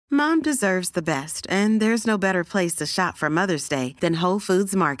Mom deserves the best, and there's no better place to shop for Mother's Day than Whole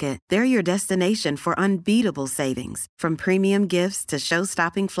Foods Market. They're your destination for unbeatable savings, from premium gifts to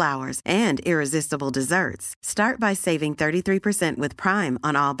show-stopping flowers and irresistible desserts. Start by saving 33% with Prime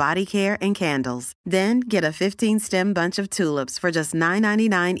on all body care and candles. Then get a 15-stem bunch of tulips for just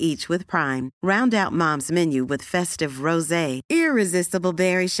 $9.99 each with Prime. Round out Mom's menu with festive rosé, irresistible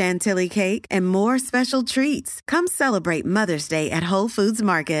berry chantilly cake, and more special treats. Come celebrate Mother's Day at Whole Foods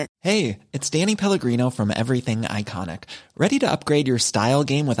Market. Hey, it's Danny Pellegrino from Everything Iconic. Ready to upgrade your style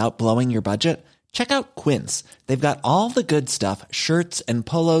game without blowing your budget? Check out Quince. They've got all the good stuff, shirts and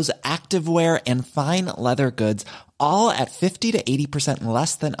polos, activewear, and fine leather goods, all at 50 to 80%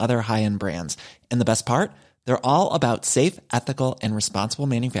 less than other high-end brands. And the best part? They're all about safe, ethical, and responsible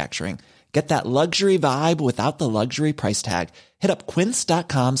manufacturing. Get that luxury vibe without the luxury price tag. Hit up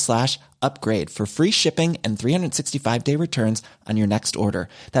quince.com/upgrade for free shipping and 365-day returns on your next order.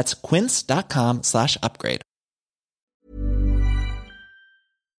 That's quince.com/upgrade.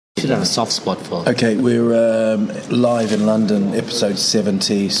 You should have a soft spot for. Okay, we're live in London, episode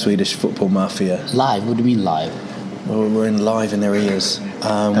 70, Swedish Football Mafia. Live? What do you mean live? Well, we're in live in their ears.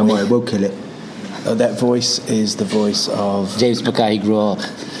 Don't worry, we'll kill it. That voice is the voice of James Mackay. He grew up.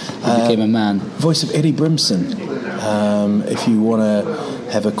 He became a man. Voice of Eddie Brimson. If you want to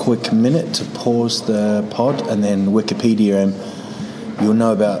have a quick minute to pause the pod and then Wikipedia him, you'll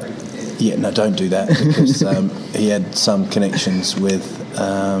know about... Yeah, no, don't do that, because he had some connections with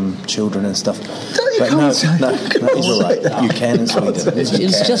children and stuff. But no, it's all right. You can in Sweden.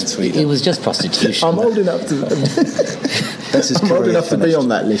 It was just prostitution. I'm old enough to... I'm old enough to be on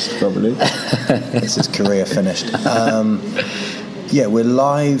that list, probably. This is career finished. Yeah, we're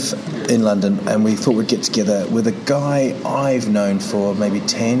live in London, and we thought we'd get together with a guy I've known for maybe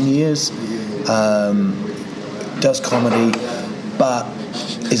 10 years. Does comedy, but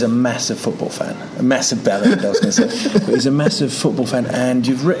is a massive football fan. A massive ballad, I was going to say. But he's a massive football fan, and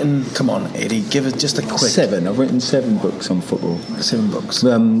you've written... Come on, Eddie, give us just a quick... 7. I've written 7 books on football. 7 books.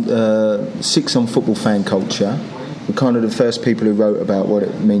 6 on football fan culture. We're kind of the first people who wrote about what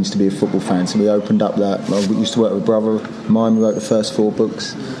it means to be a football fan. So we opened up that... Well, we used to work with a brother of mine who wrote the first 4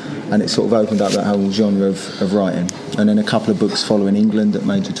 books, and it sort of opened up that whole genre of writing. And then a couple of books following England at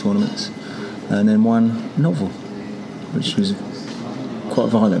major tournaments. And then one novel, which was quite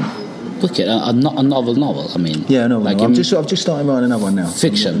violent. Wicked. A novel, I mean. Yeah, a novel. Like I've just started writing another one now.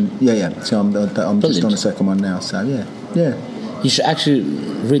 Fiction? Yeah. So I'm just on the second one now, so yeah. You should actually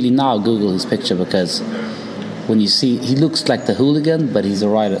really now Google his picture, because when you see, he looks like the hooligan, but he's a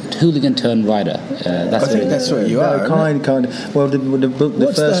writer, hooligan turned writer. I think that's what you are. Kind of. Well,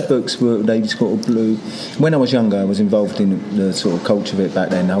 the first books were, they sort of blew. When I was younger, I was involved in the sort of culture of it back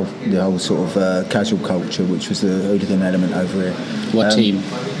then. The whole sort of casual culture, which was the hooligan element over here. What team?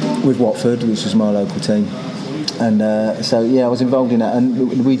 With Watford, which was my local team. And so yeah, I was involved in that,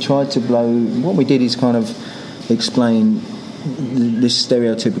 and we tried to blow. What we did is kind of explain this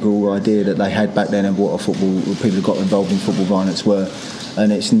stereotypical idea that they had back then of what people who got involved in football violence were,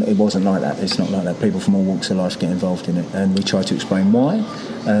 and it wasn't like that. It's not like that. People from all walks of life get involved in it, and we try to explain why,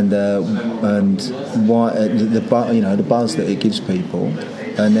 and why the buzz that it gives people,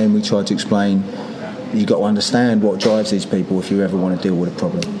 and then we try to explain you've got to understand what drives these people if you ever want to deal with a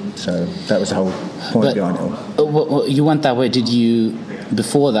problem. So that was the whole point behind it all. You went that way. Did you?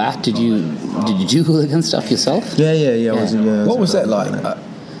 Before that, did you do hooligan stuff yourself? Yeah. What was that like? Well,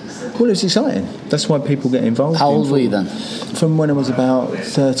 it was exciting. That's why people get involved. How old were you then? From when I was about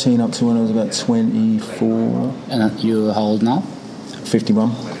 13 up to when I was about 24. And you're how old now?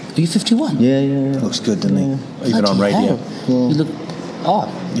 51. Are you 51? Yeah. Looks good, doesn't he? Even on radio. Yeah. You look... Oh,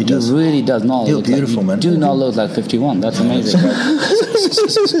 he does. Really does not You're look beautiful, like... man. You do not look like 51. That's amazing.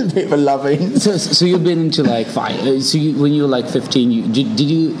 It's a bit of a loving. So you've been into like fine. So when you were like 15, did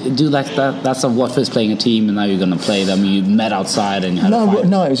you do like that? That's of Watford's playing a team, and now you're going to play them. You met outside and you had a fight.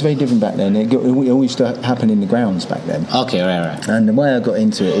 No, it was very different back then. It all used to happen in the grounds back then. Okay, right. And the way I got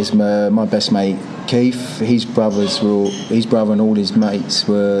into it is my best mate Keith. His brother and all his mates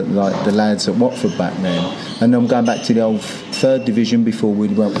were like the lads at Watford back then. And I'm going back to the old 3rd division before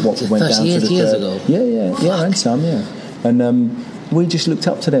Watford went down to the 3rd. Years ago. Yeah, and some, yeah. And we just looked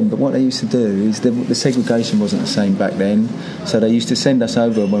up to them, but what they used to do is the segregation wasn't the same back then, so they used to send us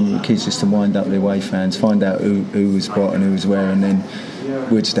over when we were kids just to wind up the away fans, find out who was what and who was where, and then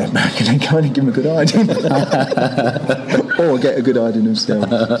we'd step back and then kind of give them a good hiding or get a good hiding themselves.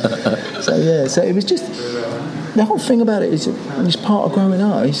 So it was just the whole thing about it is it's part of growing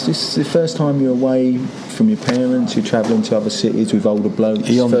up. It's just the first time you're away from your parents, you're travelling to other cities with older blokes.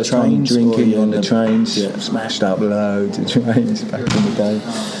 Are you on first the trains? Time you're drinking on the trains. Yeah. Smashed up loads of trains back in the day.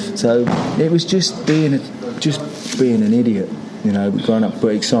 So it was just being an idiot, you know, growing up,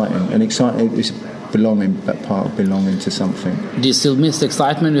 but exciting. And exciting is belonging, that part of belonging to something. Do you still miss the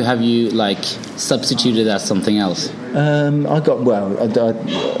excitement, or have you like substituted as something else? I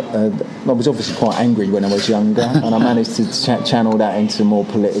was obviously quite angry when I was younger, and I managed to channel that into more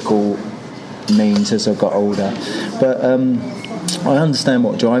political means as I got older. But I understand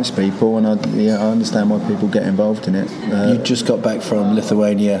what drives people, and I understand why people get involved in it. You just got back from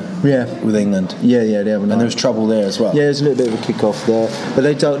Lithuania, with England. Yeah, the other night. And there was trouble there as well. Yeah, there's a little bit of a kick-off there, but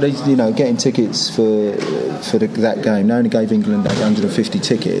they getting tickets for that game. They only gave England 850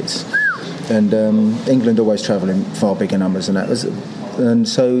 tickets, and England always travel in far bigger numbers than that.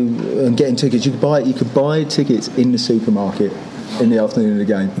 And getting tickets, you could buy tickets in the supermarket. In the afternoon of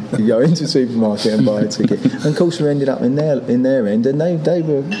the game, you go into the supermarket and buy a ticket. And of course, we ended up in their end, and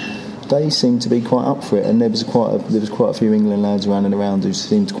they seemed to be quite up for it. And there was quite a few England lads running around who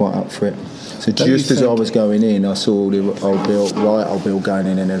seemed quite up for it. So just as I was going in, I saw the old Bill going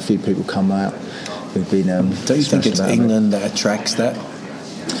in, and a few people come out who've been. Don't you think it's England that attracts that?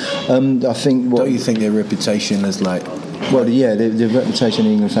 I think. Don't you think their reputation is like? Well, yeah, the reputation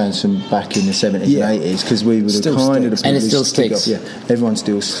of England fans from back in the 70s and 80s, because we were still kind of the people and it still sticks. Yeah, everyone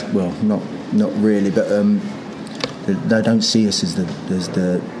still, well, not really, but they don't see us as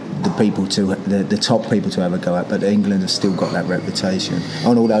the people the top people to ever go at. But England has still got that reputation.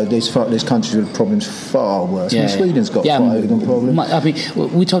 And although there's countries with problems far worse. Yeah, Sweden's got quite a good problem. I mean,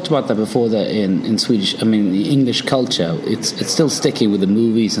 we talked about that before. That in Swedish, I mean, the English culture, it's still sticking with the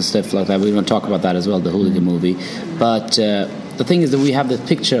movies and stuff like that. We're going to talk about that as well, the hooligan movie. But the thing is that we have this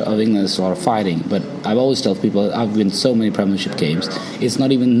picture of England as sort of fighting, but I've always told people, I've been to so many Premiership games, it's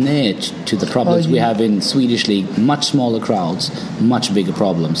not even near to the problems we have in Swedish league. Much smaller crowds, much bigger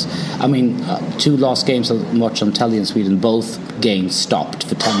problems. I mean, 2 last games I watched on telly in Sweden, both games stopped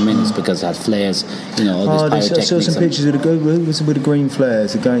for 10 minutes because it had flares, all these pyrotechnics. I saw some pictures of with the green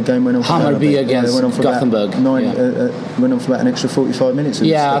flares. The game went on for Hammarby against Gothenburg. Went on for about an extra 45 minutes.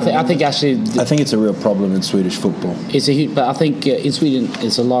 I think actually... I think it's a real problem in Swedish football. It's a huge... But I think in Sweden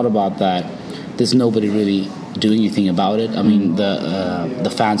it's a lot about that. There's nobody really doing anything about it. I mean,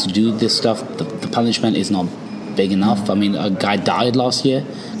 the fans do this stuff. The punishment is not big enough. I mean, a guy died last year,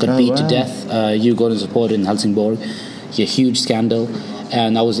 got beat to death. Djurgården supporter in Helsingborg. A huge scandal.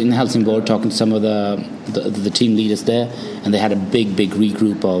 And I was in Helsingborg talking to some of the team leaders there, and they had a big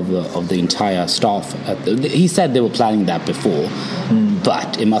regroup of the entire staff. He said they were planning that before,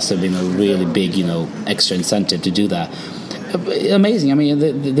 but it must have been a really big, extra incentive to do that. Amazing. I mean,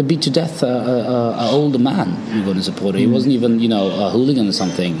 they beat to death an older man who got a supporter. He wasn't even, a hooligan or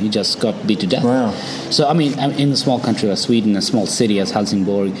something. He just got beat to death. Wow. So, I mean, in a small country like Sweden, a small city as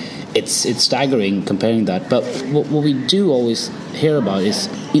Helsingborg, it's staggering comparing that. But what we do always hear about is,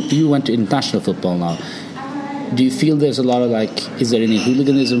 if you went to international football now, do you feel there's a lot of, is there any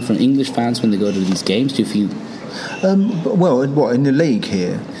hooliganism from English fans when they go to these games? Do you feel... what, in the league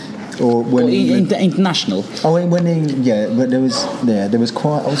here? Or when international? But there was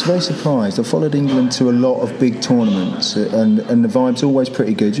quite. I was very surprised. I followed England to a lot of big tournaments, and the vibe's always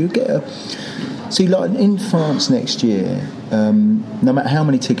pretty good. You get like in France next year. No matter how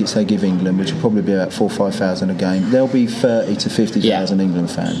many tickets they give England, which will probably be about 4,000 or 5,000 a game, there'll be 30,000 to 50,000 England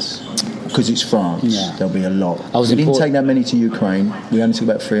fans. Because it's France, there'll be a lot. We didn't take that many to Ukraine. We only took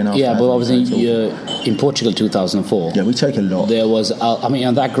about 3,500. Yeah, but I was in Portugal 2004. Yeah, we take a lot. There was,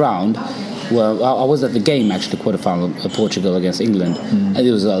 on that ground, well, I was at the game actually, quarterfinal of Portugal against England, and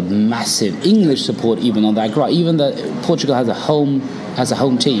there was a massive English support even on that ground. Even that Portugal has a home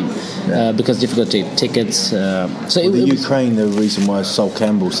team because difficulty tickets. Ukraine, the reason why Sol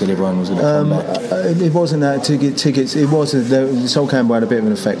Campbell said everyone was going to come back. It wasn't that tickets. It wasn't. Sol Campbell had a bit of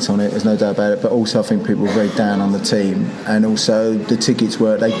an effect on it. There's no doubt about it. But also, I think people were very down on the team, and also the tickets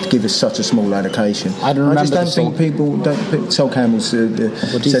they give us such a small allocation. I just don't think people don't. Sol Campbell said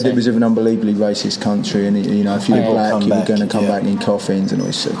it was of an unbelievably racist country, and if you're black, you're going to come back in coffins and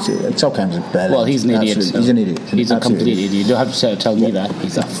all. Sol Campbell's a bellend. Well, he's an idiot. He's an idiot. He's a complete idiot. You don't have to tell me that.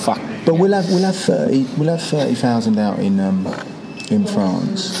 He's a fuck. But we'll have 30,000 out in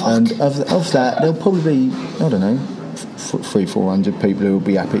France, and of that there'll probably be 300-400 people who will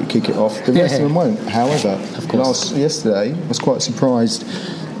be happy to kick it off. The rest of them won't. However, yesterday I was quite surprised.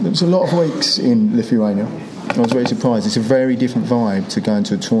 There was a lot of weeks in Lithuania. I was very surprised. It's a very different vibe to going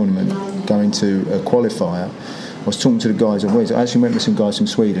to a tournament, going to a qualifier. I was talking to the guys on Wednesday. I actually went with some guys from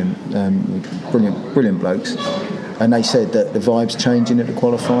Sweden, brilliant blokes. And they said that the vibe's changing at the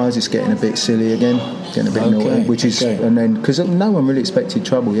qualifiers. It's getting a bit silly again, getting a bit naughty, and then because no one really expected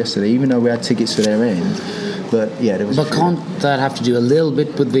trouble yesterday, even though we had tickets for their end. But yeah, there was. But can't that have to do a little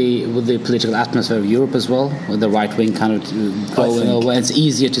bit with the political atmosphere of Europe as well, with the right wing kind of going over? It's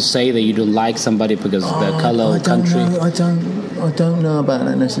easier to say that you don't like somebody because of their colour or country. I don't know about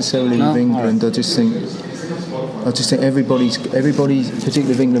that necessarily with England. Right. I just think everybody's, particularly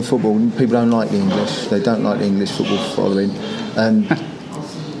with England football, people don't like the English. They don't like the English football following, and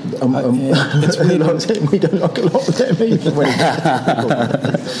it's weird. We don't like a lot of them either.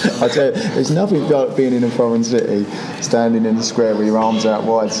 I tell you, there's nothing like being in a foreign city, standing in the square with your arms out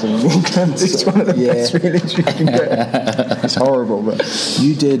wide, singing England. It's one of the best feelings you can get. It's horrible, but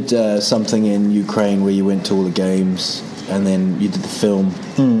you did something in Ukraine where you went to all the games, and then you did the film.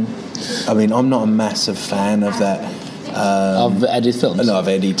 I mean, I'm not a massive fan of that. Of Eddie's films? No, of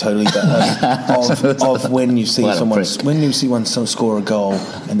Eddie, totally. But of when you see someone score a goal,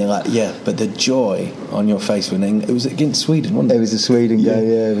 and they're like, yeah, but the joy on your face when it was against Sweden, wasn't it? It was a Sweden game,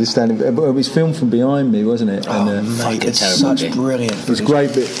 yeah. It was standing. It was filmed from behind me, wasn't it? Mate, it's such brilliant. It's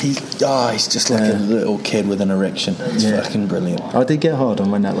great, but he's just like a little kid with an erection. It's fucking brilliant. I did get hard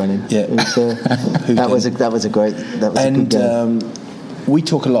on when that went in. Yeah, that was a good game. We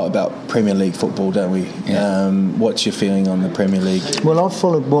talk a lot about Premier League football, don't we? Yeah. What's your feeling on the Premier League? Well, I've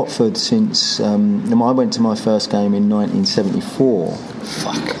followed Watford since I went to my first game in 1974.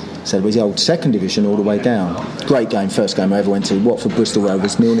 So it was the old second division all the way down. Great game, first game I ever went to. Watford Bristol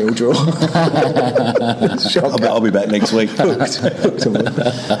Rovers 0-0 draw. I'll be back next week. And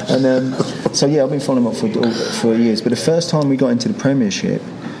so yeah, I've been following Watford for years. But the first time we got into the Premiership,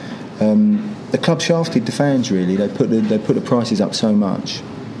 the club shafted the fans. Really, they put the prices up so much,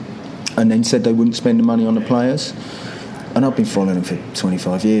 and then said they wouldn't spend the money on the players. And I've been following them for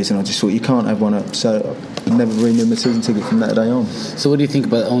 25 years, and I just thought you can't have one up. So I never renewed my season ticket from that day on. So what do you think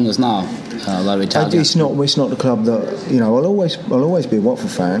about owners now? A lot of Italians. It's not the club that I'll always be a Watford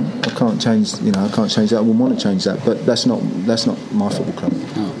fan. I can't change that. I wouldn't want to change that. But that's not my football club.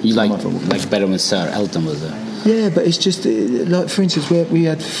 Oh, you like better when Sir Elton was there. Yeah, but it's just like, for instance, we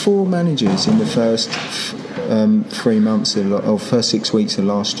had 4 managers in the first 3 months or first 6 weeks of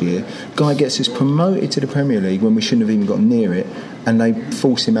last year. Guy gets us promoted to the Premier League when we shouldn't have even got near it, and they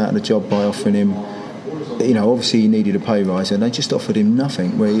force him out of the job by offering him. Obviously he needed a pay rise, and they just offered him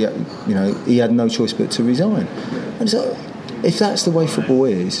nothing. Where he had no choice but to resign. And so, if that's the way football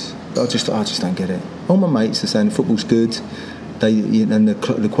is, I just don't get it. All my mates are saying football's good. And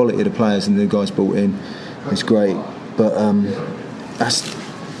the quality of the players and the guys brought in. It's great, but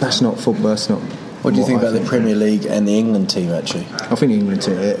that's not football. That's not. What do you think about the Premier League and the England team, actually? I think the England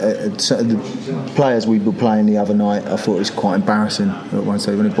team, the players we were playing the other night, I thought it was quite embarrassing at one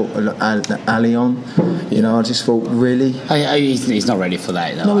stage when they put Ali on. I just thought, really? He's not ready for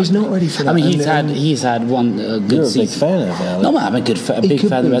that. No, he's not ready for that. I mean, he's had one good season. You're a big fan of Ali. No, I'm a big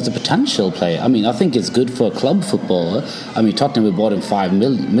fan who has a potential player. I mean, I think it's good for a club footballer. I mean, Tottenham, we bought him $5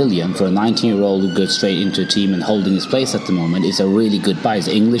 million for a 19-year-old who goes straight into a team and holding his place at the moment. It's a really good buy. He's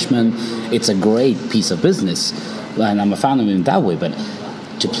an Englishman. It's a great piece of business, and I'm a fan of him that way. But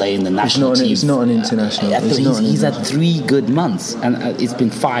to play in the national team, it's not an international. He's had 3 good months, and it's been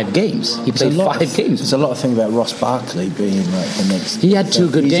 5 games. He played 5 games. There's a lot of things about Ross Barkley being like the next. He had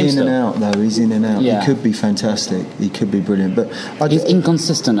 2 good games. He's in and out, though. He's in and out. Yeah. He could be fantastic. He could be brilliant, but he's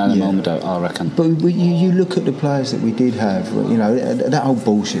inconsistent at the moment, I reckon. But you look at the players that we did have. That whole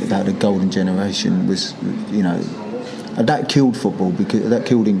bullshit about the golden generation was, that killed football, because that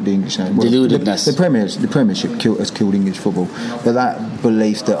killed the English name. Deludedness. The Premiership has killed English football. But that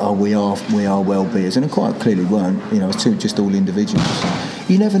belief that we are well-beers, and it quite clearly weren't. It's just all individuals.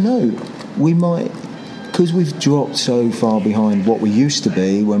 You never know. We might, because we've dropped so far behind what we used to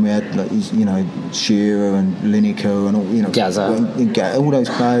be when we had Shearer and Lineker and all Gaza, all those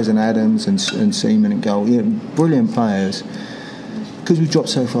players, and Adams and Seaman and goal. Brilliant players. Because we've dropped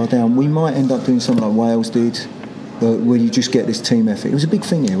so far down, we might end up doing something like Wales did. Where you just get this team effort. It was a big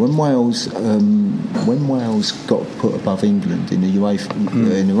thing here when Wales got put above England in the UEFA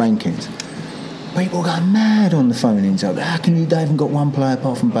in the rankings. People were going mad on the phone-ins. How can they haven't got one player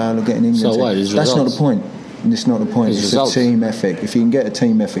apart from Bale getting England? So what? That's not the point. It's not the point. It's a team effort. If you can get a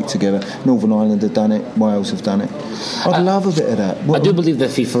team effort together, Northern Ireland have done it. Wales have done it. I'd love a bit of that. I do believe the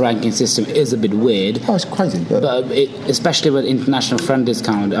FIFA ranking system is a bit weird. Oh, it's crazy. But especially with international friendlies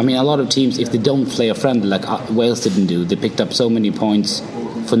count. I mean, a lot of teams, if they don't play a friendly, like Wales didn't do, they picked up so many points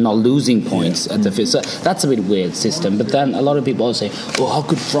for not losing points at the fifth. So that's a bit weird system. But then a lot of people say, "Oh, how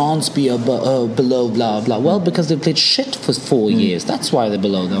could France be below blah blah?" Well, because they played shit for 4 years. That's why they're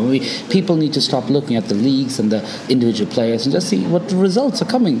below them. I mean, people need to stop looking at the leagues and the individual players and just see what the results are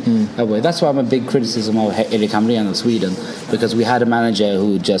coming away. That's why I'm a big criticism of Erik Hamrén of Sweden, because we had a manager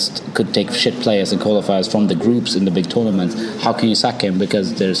who just could take shit players and qualifiers from the groups in the big tournaments. How can you sack him? Because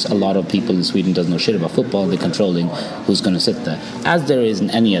there's a lot of people in Sweden doesn't know shit about football. They're controlling who's going to sit there, as there is in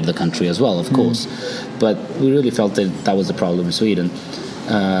any other country as well, of course. But we really felt that was the problem in Sweden.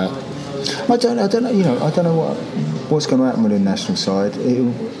 I don't know what's going to happen with the national side.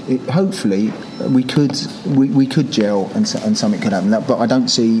 Hopefully, we could gel and something could happen. But I don't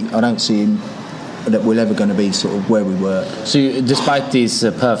see that we're ever going to be sort of where we were. So, despite these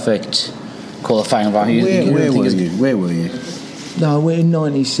perfect qualifying round, Where were you? No, we're in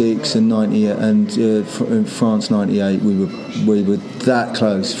 '96 and '90 and in France '98. We were that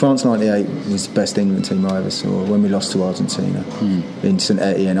close. France '98 was the best England team I ever saw when we lost to Argentina in St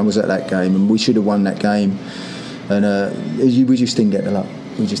Etienne. I was at that game, and we should have won that game. And we just didn't get the luck.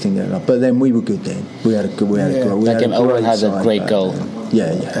 But then we were good then. We had a good. That game, Owen had a great goal.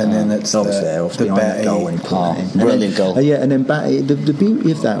 Yeah. And then that's off the behind goal when he put it in. Brilliant goal. And then Batty. The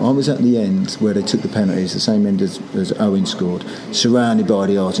beauty of that, I was at the end where they took the penalties, the same end as Owen scored, surrounded by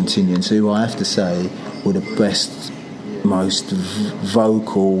the Argentinians, who I have to say were the best, most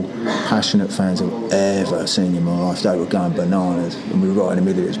vocal, passionate fans I've ever seen in my life. They were going bananas, and we were right in the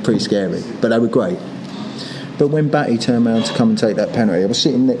middle. It was pretty scary, but they were great. But when Batty turned around to come and take that penalty, I was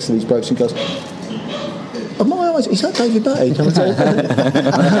sitting next to these blokes and he goes, "Oh my eyes, is that David Batty? Can I take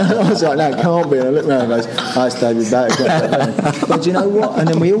that?" I was like, "No, it can't be." And I looked around and goes, "Oh, it's David Batty." But you know what? And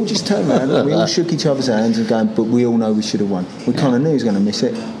then we all just turned around and we all shook each other's hands and going, "But we all know we should have won." We kind of knew he was going to miss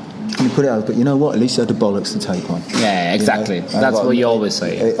it. And he put it over, but you know what? At least he had the bollocks to take one. Yeah, exactly. You know? That's what you always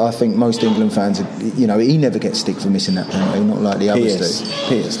say. I think most England fans, he never gets stick for missing that penalty, not like the others do.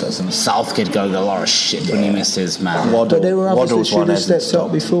 Pierce doesn't. Southgate got a lot of shit when he missed his man. But there were others that should have stepped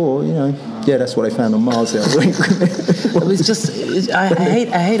up before, Yeah, that's what they found on Mars the other week. It's just, I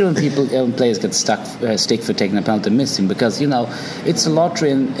hate when players get stick for taking a penalty and missing, because it's a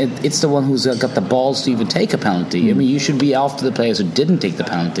lottery and it's the one who's got the balls to even take a penalty. I mean, you should be after the players who didn't take the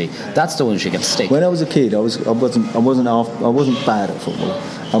penalty. That's the one who should get stick. When I was a kid, I wasn't bad at football.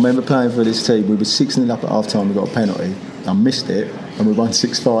 I remember playing for this team. We were 6-0 up at half time. We got a penalty. I missed it, and we won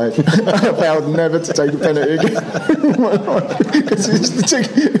 6-5. I vowed never to take a penalty again. Because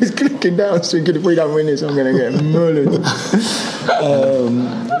it was clicking down, thinking if we don't win this, I'm going to get mullered.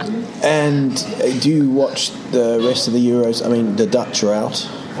 And do you watch the rest of the Euros? I mean, the Dutch are out.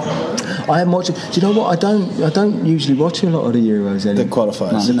 I haven't watched it. Do you know what? I don't usually watch a lot of the Euros anymore. The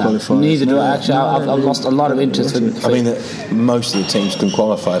qualifiers. Neither do I. Actually, I've lost a lot of interest. Most of the teams can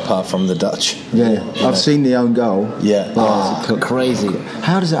qualify apart from the Dutch. Yeah, I've seen the own goal. Yeah. Crazy.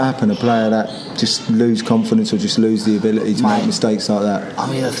 How does it happen? A player that just lose confidence or just lose the ability to make mistakes like that? I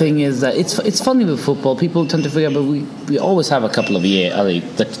mean, the thing is that it's funny with football. People tend to forget, but we always have a couple of years.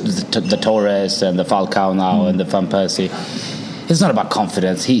 The Torres and the Falcao now and the Van Persie. It's not about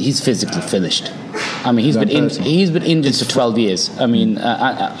confidence. He's physically finished. I mean, he's been injured for 12 years. I mean,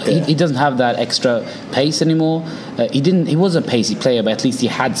 he doesn't have that extra pace anymore. He was a pacey player, but at least he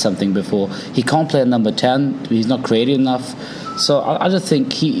had something before. He can't play at number 10. He's not creative enough. So I just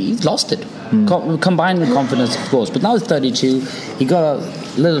think he's lost it. Combined with confidence, of course. But now he's 32. He got a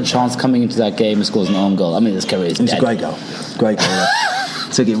little chance coming into that game and scores an own goal. I mean, his career is dead. It's a great goal. Great goal.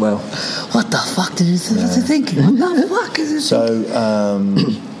 Took it well. What the fuck is he thinking? What the fuck is he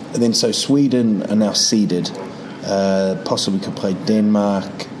thinking? So Sweden are now seeded. Possibly could play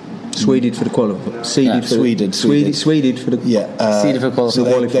Denmark. Sweden for the qualifier. Sweden for the Sweden for the seeded for the qualifier.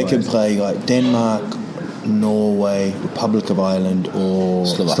 So they can play like Denmark, Norway, Republic of Ireland, or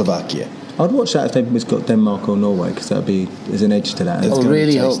Slovakia. I'd watch that if they've got Denmark or Norway, because that'd be there's an edge to that. I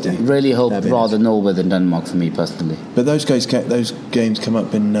really hope rather Norway than Denmark for me personally. But those games come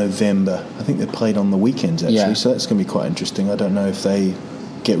up in November. I think they're played on the weekends actually, so that's going to be quite interesting. I don't know if they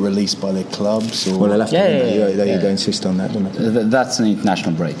get released by their clubs or. Well, they'll have to. They insist on that, don't they? That's an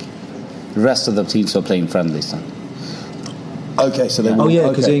international break. The rest of the teams are playing friendlies then. Okay, so they.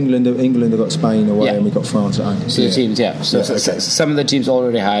 Because England have got Spain away and we got France at home. So the teams, some of the teams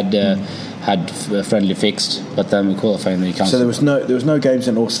already had friendly fixed, but then we qualified in the council. So there was no games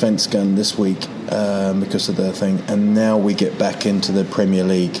in Allsvenskan this week because of the thing, and now we get back into the Premier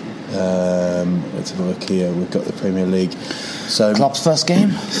League. Let's have a look here. We've got the Premier League. So Klopp's first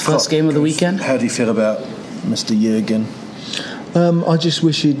game of the weekend. How do you feel about Mr. Jurgen? I just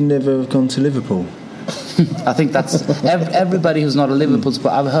wish he'd never gone to Liverpool. I think that's everybody who's not a Liverpool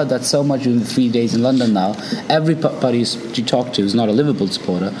supporter. I've heard that so much in the 3 days in London now. Everybody you talk to who's not a Liverpool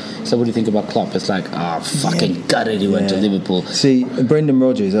supporter. So what do you think about Klopp? It's like, fucking gutted he went to Liverpool. See, Brendan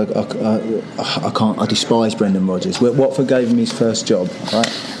Rodgers, I despise Brendan Rodgers. Watford gave him his first job, right?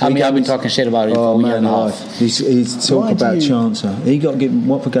 I've been talking shit about it for a year and a half. He's talking about Chancer.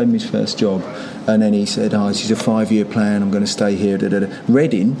 Watford gave him his first job, and then he said, this is a 5-year plan, I'm going to stay here.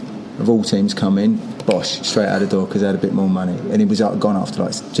 Reading, of all teams, come in, bosh, straight out the door because they had a bit more money. And he was gone after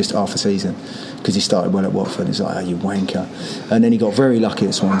just half a season because he started well at Watford. He's like, you wanker. And then he got very lucky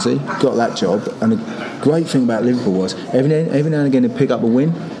at Swansea, got that job. And the great thing about Liverpool was every now and again they'd pick up a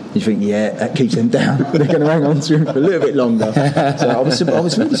win. You think, that keeps them down. They're going to hang on to him for a little bit longer. So I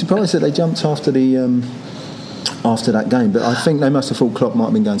was really surprised that they jumped after that game, but I think they must have thought Klopp might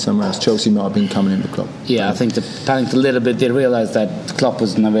have been going somewhere else. Chelsea might have been coming into Klopp. Yeah, I think they panicked a little bit. They realised that Klopp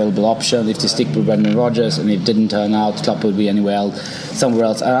was an available option if they stick with Brendan Rodgers, and if it didn't turn out, Klopp would be somewhere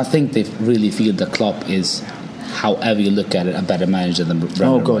else. And I think they really feel that Klopp is, however you look at it, a better manager than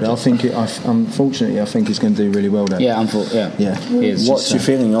Brendan Rodgers. Unfortunately, I think he's going to do really well there. What's your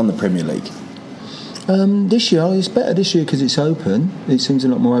feeling on the Premier League? This year, it's better this year because it's open. It seems a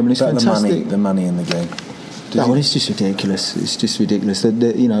lot more open. It's fantastic. The money in the game. It's just ridiculous. It's just ridiculous.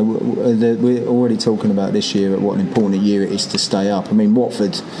 We're already talking about this year, what an important year it is to stay up. I mean,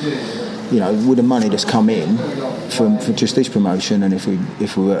 Watford, with the money that's come in for just this promotion, and if we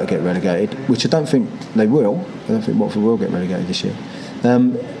were to get relegated, which I don't think they will. I don't think Watford will get relegated this year.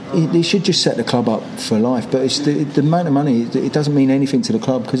 They should just set the club up for life. But it's the amount of money. It doesn't mean anything to the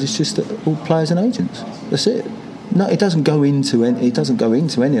club because it's just all players and agents. That's it. No, it doesn't go into any of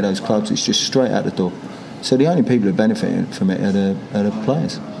those clubs. It's just straight out the door. So the only people who benefit from it are the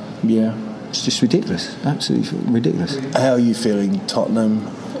players. Yeah. It's just ridiculous. Absolutely ridiculous. How are you feeling? Tottenham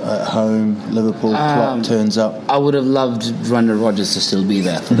at home, Liverpool, Klopp turns up. I would have loved Brendan Rodgers to still be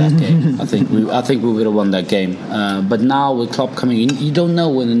there for that game. I think we would have won that game. But now with Klopp coming in, you don't know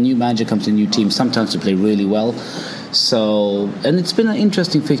when a new manager comes to a new team. Sometimes they play really well. So, and it's been an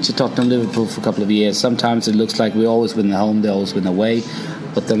interesting fixture, Tottenham Liverpool, for a couple of years. Sometimes it looks like we always win at home, they always win away.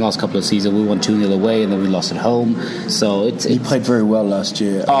 But the last couple of seasons we won 2-0 away and then we lost at home. So he played very well last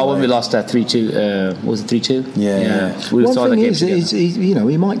year. When we lost that 3-2, was it 3-2? Yeah. One thing is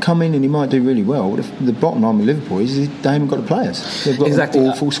he might come in and he might do really well. The bottom line with Liverpool is they haven't got the players. They've got an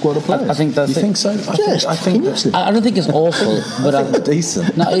awful squad of players. I think that's. You think so? I don't think it's awful, but I think it's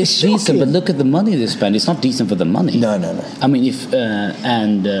decent. No, it's decent. But look at the money they spend. It's not decent for the money. No. I mean,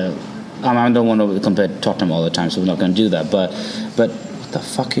 I don't want to compare Tottenham all the time, so we're not going to do that. But what the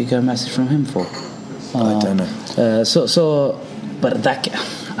fuck are you getting a message from him for? I don't know.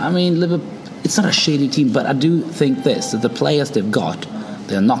 Liverpool, it's not a shady team, but I do think that the players they've got,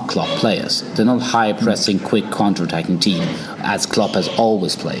 they're not Klopp players. They're not high-pressing, quick counter-attacking team as Klopp has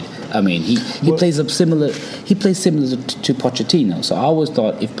always played. I mean, he plays similar to Pochettino. So I always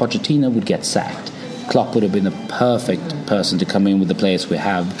thought if Pochettino would get sacked, Klopp would have been the perfect person to come in with the players we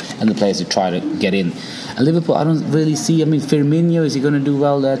have and the players who try to get in. And Liverpool, I don't really see. I mean, Firmino, is he going to do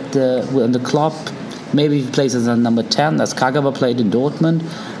well under Klopp? Maybe he plays as a number 10, as Kagawa played in Dortmund,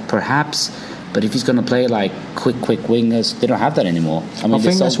 perhaps. But if he's going to play like quick wingers, they don't have that anymore. I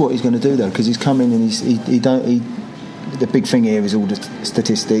think that's what he's going to do though, because he's come in and the big thing here is all the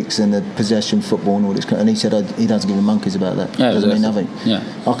statistics and the possession football and all this. And he said he doesn't give a monkeys about that. Yeah, doesn't mean nothing. Yeah.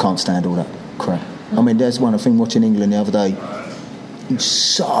 I can't stand all that crap. I mean, there's one thing watching England the other day. It's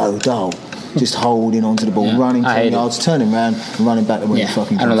so dull. Just holding onto the ball, running 10 yards, turning around and running back to where you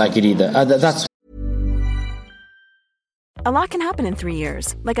fucking I don't like it either. That's. A lot can happen in 3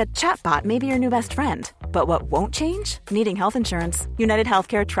 years. Like a chatbot may be your new best friend. But what won't change? Needing health insurance. United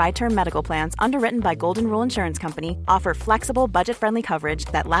Healthcare Tri-Term Medical Plans, underwritten by Golden Rule Insurance Company, offer flexible, budget-friendly coverage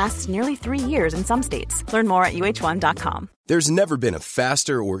that lasts nearly 3 years in some states. Learn more at UH1.com. There's never been a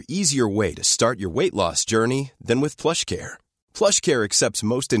faster or easier way to start your weight loss journey than with PlushCare. PlushCare accepts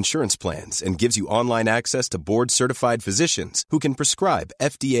most insurance plans and gives you online access to board-certified physicians who can prescribe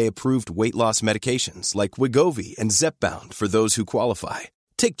FDA-approved weight loss medications like Wegovy and Zepbound for those who qualify.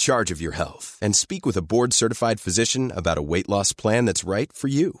 Take charge of your health and speak with a board-certified physician about a weight loss plan that's right for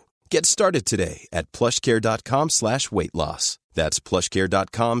you. Get started today at plushcare.com/weight loss. That's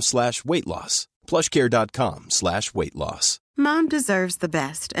plushcare.com/weight loss. plushcare.com/weight loss. Mom deserves the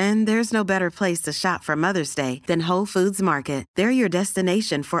best, and there's no better place to shop for Mother's Day than Whole Foods Market. They're your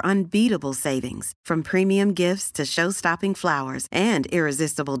destination for unbeatable savings, from premium gifts to show-stopping flowers and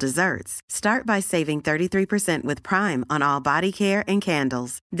irresistible desserts. Start by saving 33% with Prime on all body care and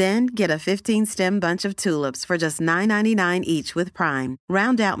candles. Then get a 15-stem bunch of tulips for just $9.99 each with Prime.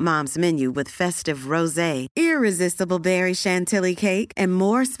 Round out Mom's menu with festive rosé, irresistible berry chantilly cake, and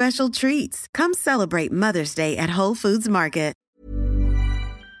more special treats. Come celebrate Mother's Day at Whole Foods Market.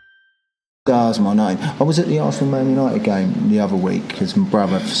 Gar's my name. I was at the Arsenal Man United game the other week because my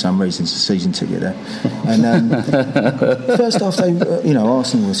brother, for some reason, is a season ticket there. And first half,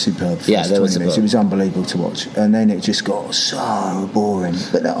 Arsenal was superb. Yeah, they were superb. It was unbelievable to watch. And then it just got so boring.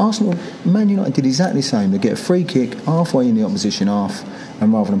 But Arsenal, Man United did exactly the same. They get a free kick halfway in the opposition half,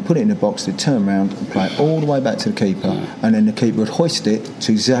 and rather than put it in the box, they'd turn around and play it all the way back to the keeper, and then the keeper would hoist it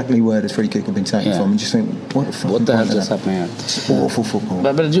to exactly where the free kick had been taken from, and just think, what the hell is happening? It's awful football.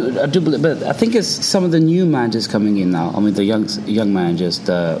 But I do believe, but I think it's some of the new managers coming in now. I mean, the young managers,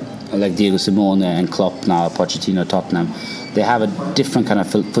 like Diego Simeone and Klopp now, Pochettino, Tottenham. They have a different kind of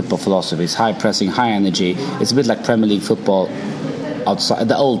football philosophy. It's high pressing, high energy. It's a bit like Premier League football. Outside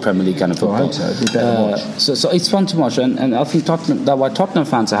the old Premier League kind of football, so it's fun to watch, and I think that's why Tottenham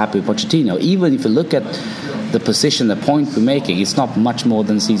fans are happy with Pochettino. Even if you look at the position, the point we're making, it's not much more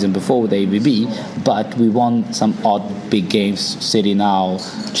than the season before with the ABB, but we won some odd big games. City now,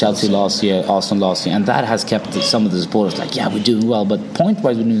 Chelsea last year, Arsenal last year, and that has kept some of the supporters like, yeah, we're doing well, but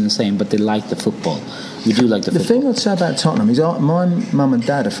point-wise we're doing the same, but they like the football. We do like the football. The thing I'd say about Tottenham is my mum and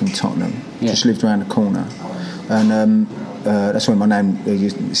dad are from Tottenham, just lived around the corner, and that's when my nan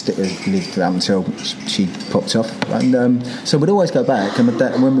lived there until she popped off, and so we'd always go back. And my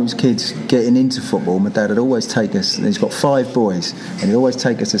dad, when we was kids getting into football, my dad would always take us. And he's got 5 boys, and he'd always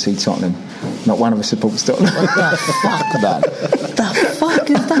take us to see Tottenham. Not one of us supports Tottenham. What the fuck, man? What the fuck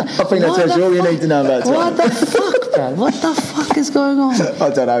is that? I think that tells you all you need to know about Tottenham. What the fuck, man? What the fuck is going on? I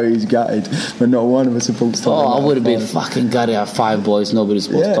don't know. He's gutted, but not one of us supports Tottenham. Oh, I would have been fucking gutted. I have 5 boys. Nobody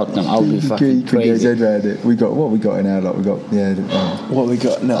supports Tottenham. I would be fucking crazy. Get his head around it. We got what we got in our lot. We got what we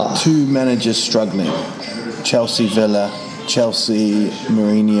got now. 2 managers struggling. Chelsea, Villa. Chelsea,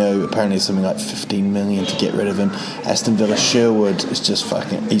 Mourinho, apparently something like 15 million to get rid of him. Aston Villa, Sherwood is just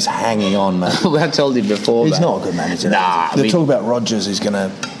fucking, he's hanging on, man. I told you before. He's not a good manager. They're talking about Rodgers, who's going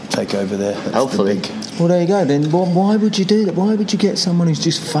to take over there. Hopefully. Well, there you go. Then why would you do that? Why would you get someone who's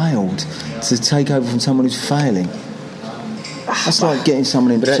just failed to take over from someone who's failing? That's like getting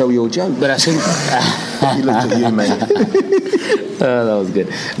someone in to tell your joke. But I think he looked at you, mate. That was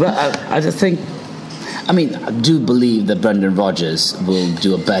good. But I just think, I mean, I do believe that Brendan Rodgers will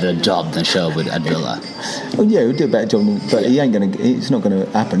do a better job than Sherwood at Villa. Well, yeah, he'll do a better job, but he ain't going to. It's not going to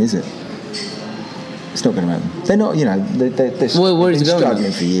happen, is it? It's not going to happen. They're not, they're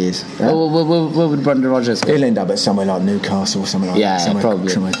struggling for years. Where would Brendan Rodgers go? He'll end up at somewhere like Newcastle or something like that. Yeah,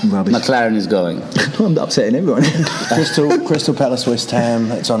 probably. Rubbish. McLaren is going. I'm upsetting everyone. Crystal Palace, West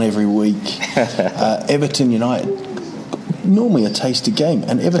Ham. It's on every week. Everton, United. Normally a tasty game,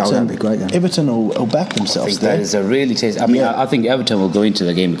 and Everton will back themselves. I think that is a really tasty. I mean, I think Everton will go into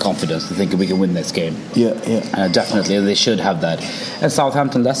the game with confidence to think we can win this game. Yeah. Definitely, they should have that. And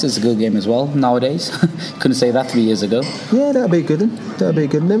Southampton Leicester is a good game as well nowadays. Couldn't say that 3 years ago. Yeah, that'll be a good one.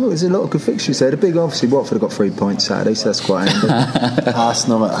 There's a lot of good fixtures there. The big, obviously, Watford have got 3 points Saturday, so that's quite handy.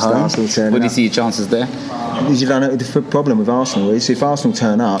 Arsenal at home. What do you see your chances there? You don't know, the problem with Arsenal is if Arsenal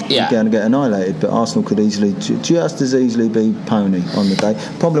turn up, you're going to get annihilated. But Arsenal could easily, just as easily, be pony on the day.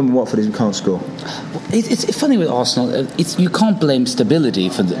 Problem with Watford is we can't score. It's funny with Arsenal. You can't blame stability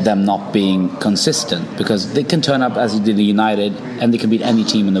for them not being consistent, because they can turn up as they did at United, and they can beat any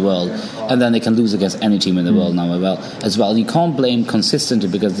team in the world, and then they can lose against any team in the world now as well. You can't blame consistency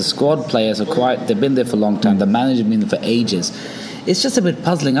because the squad players they've been there for a long time. The manager's been there for ages. It's just a bit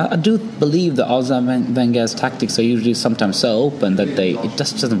puzzling. I do believe that Arsene Wenger's tactics are usually sometimes so open that it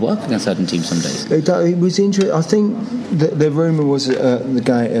just doesn't work against certain teams some days. It was interesting. I think the rumour was at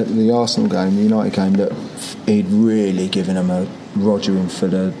the Arsenal game, the United game, that he'd really given them a Roger for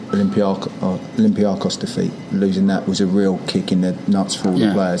the Olympiacos defeat. Losing that was a real kick in the nuts for all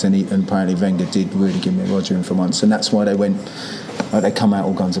the players, and apparently Wenger did really give me a Roger for once, and that's why they went. They come out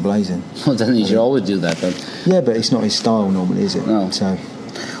all guns a-blazing. Well, then he should always do that, then. Yeah, but it's not his style normally, is it? No. So,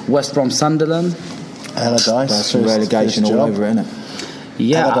 West Brom Sunderland. Allardyce. That's relegation all over, isn't it?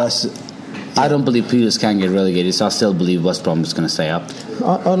 Yeah. Allardyce I don't believe Peters can get relegated, so I still believe West Brom is going to stay up.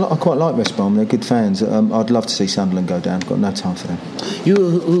 I quite like West Brom. They're good fans. I'd love to see Sunderland go down. Got no time for them. You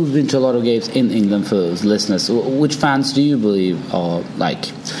who've been to a lot of games in England, for listeners, which fans do you believe are like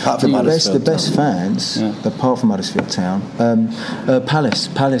the best fans, apart from Huddersfield Town? Palace.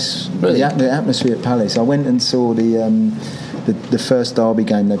 Really? The atmosphere at Palace. I went and saw the first derby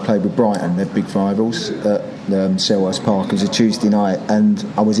game they played with Brighton, their big rivals, at Selhurst Park. It was a Tuesday night, and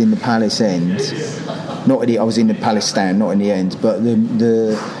I was in the Palace end. I was in the Palace stand, not in the end. But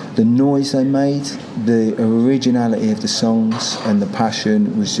the noise they made, the originality of the songs, and the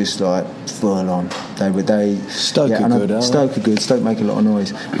passion was just like full on. Stoke are good. Stoke make a lot of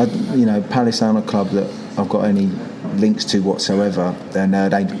noise. Palace aren't a club that I've got any links to whatsoever, and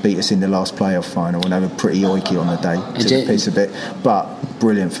they beat us in the last playoff final, and they were pretty oiky on the day, took the piss a bit, but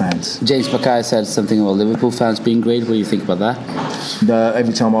brilliant fans. James Mackay said something about Liverpool fans being great. What do you think about that?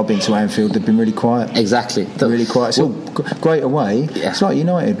 Every time I've been to Anfield, they've been really quiet. Exactly. Really quiet. It's all great away. Yeah. It's like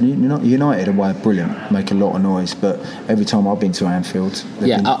United. United away, brilliant, make a lot of noise, but every time I've been to Anfield,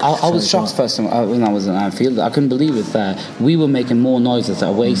 I was shocked first time when I was in Anfield. I couldn't believe it that we were making more noise at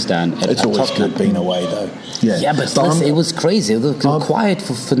away stand. It's always good being away, though. Yeah, but it was crazy. It was quiet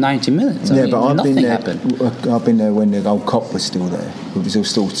for 90 minutes. I mean, but nothing happened. I've been there when the old Cop was still there. It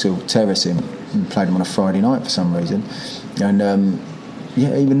was all still terracing. We played them on a Friday night for some reason, and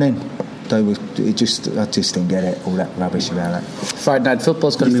even then. I just didn't get it, all that rubbish about that. Friday night football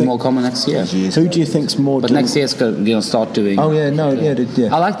is going to be more common next year. Who do you think's more? But next year it's going to start doing. Oh yeah, no,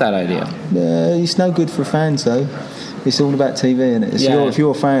 yeah. I like that idea. It's no good for fans though. It's all about TV, isn't it? If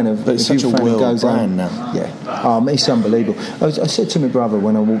you're a fan of, but it's such a world brand now. Yeah, it's unbelievable. I said to my brother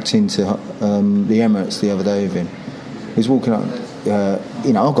when I walked into the Emirates the other day with him. He was walking up.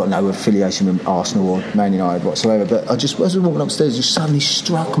 I've got no affiliation with Arsenal or Man United whatsoever, but as I was walking upstairs, it just suddenly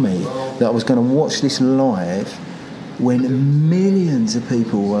struck me that I was going to watch this live when millions of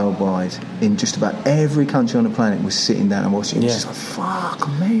people worldwide in just about every country on the planet was sitting down and watching. It was just like, fuck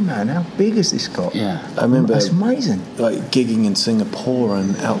me, man, how big has this got? Yeah, I remember that's amazing. Like gigging in Singapore,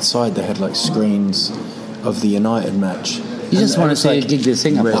 and outside they had like screens of the United match. You just want to say you gigged in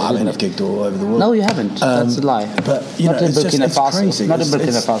Singapore. I mean, I've gigged all over the world. No, you haven't. That's a lie. But not in Burkina Faso. Crazy. Not in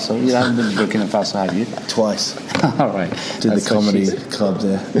Burkina Faso. You haven't been to Burkina Faso, have you? Twice. All right. Did the comedy club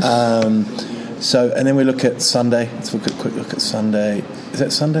there. And then we look at Sunday. Let's look at quick look at Sunday. Is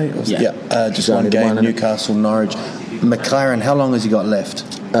that Sunday? Just one game. Newcastle, Norwich. McLaren. How long has he got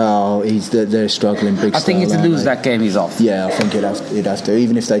left? Oh, they're struggling big. I think if they lose that game, he's off. Yeah, I think it'd have to.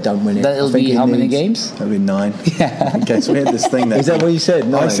 Even if they don't win it, that'll be how many games? That'll be 9. Yeah. Okay, so we had this thing. Is that what you said?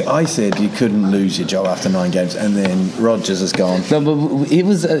 9? I said you couldn't lose your job after 9 games, and then Rodgers has gone. No, but it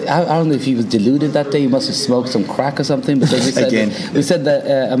was. I don't know if he was deluded that day. He must have smoked some crack or something. But we said we said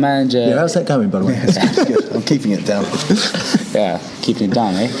that a manager. Yeah, how's that going, by the way? It's good. I'm keeping it down. Yeah, keeping it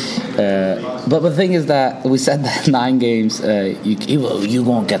down, eh? But the thing is that we said that 9 games, you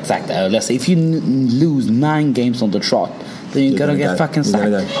won't get sacked. Let's say if you lose 9 games on the trot, then you're gonna get fucking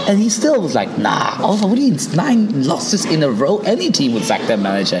sacked. And he still was like, nah. Also, what do you mean 9 losses in a row? Any team would sack their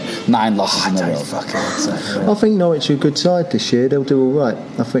manager 9 losses in a row. I think Norwich are a good side this year. They'll do all right.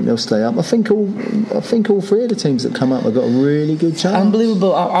 I think they'll stay up. I think all 3 of the teams that come up have got a really good chance.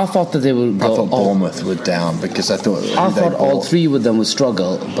 Unbelievable. I thought that they would go. I thought Bournemouth were down because I thought all 3 of them would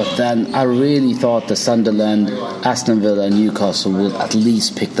struggle. But then I really thought the Sunderland, Aston Villa, and Newcastle would at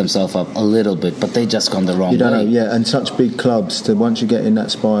least pick themselves up a little bit. But they just gone the wrong way. You don't know, yeah. And such big clubs, to once you get in that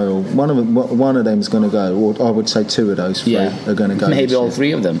spiral, one of them is going to go, or I would say 2 of those 3 are going to go. Maybe all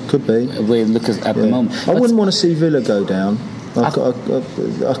 3 of them could be. We look at the moment. I wouldn't want to see Villa go down. I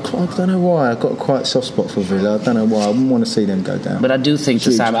don't know why. I've got a quite soft spot for Villa. I don't know why. I wouldn't want to see them go down. But I do think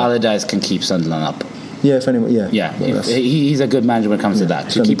that Sam Allardyce can keep Sunderland up. Yeah, if anyone, yeah. He's a good manager when it comes to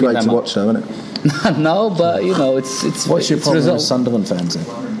that. It's be great to watch, though, isn't it? No, but it's. What's your problem with Sunderland fans then?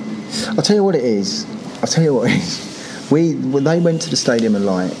 I'll tell you what it is. They went to the Stadium of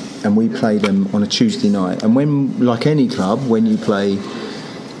Light and we played them on a Tuesday night. And when, like any club, when you play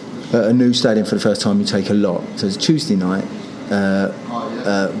at a new stadium for the first time, you take a lot. So it's Tuesday night.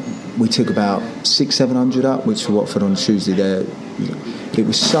 We took about 600-700 up, which for Watford on Tuesday there. It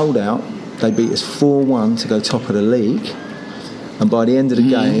was sold out. They beat us 4-1 to go top of the league. And by the end of the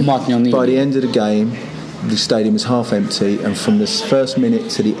game, the stadium was half empty. And from the first minute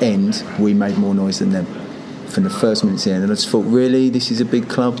to the end, we made more noise than them. From the first minute to the end, and I just thought, really, this is a big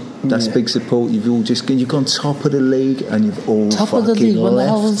club. That's big support. You've gone top of the league, and you've all top of the league. When the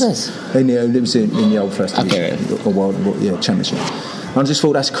hell was this? It was in the old first division, okay, or Championship. I just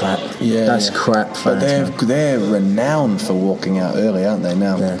thought, that's crap. Yeah, that's crap. But Fans, they're renowned for walking out early, aren't they?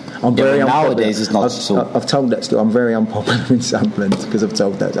 Now, I'm very nowadays it's not so. I've told that story. I'm very unpopular in Sunderland because I've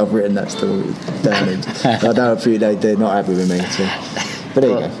told that. I've written that story down. I know a few they're not happy with me. So. But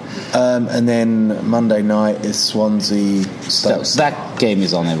there you go. And then Monday night is Swansea. That game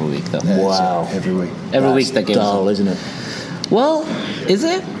is on every week, though. Yeah, Wow. every week. Every week that game dull, is on. isn't it? Well, is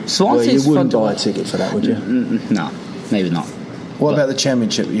it? Swansea Well, is you wouldn't fun to buy a watch. ticket for that, would you? No, maybe not. What about the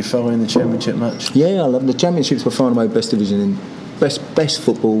Championship? Are you following the Championship much? Yeah, I love the Championships. By far and away best division in best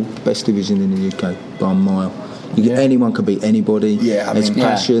football, best division in the UK by a mile. Anyone can beat anybody. Yeah, I There's mean,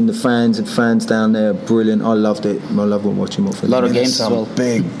 passion. The fans down there are brilliant. I loved it. I love watching Watford. A lot of There's games as some well.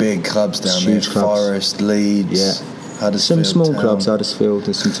 big clubs down there. Huge clubs. Forest, Leeds, Huddersfield. Some small Town. clubs, Huddersfield.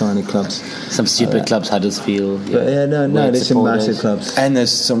 There's some tiny clubs. Some stupid clubs, Huddersfield. But no, Weird there's some supporters. massive clubs. And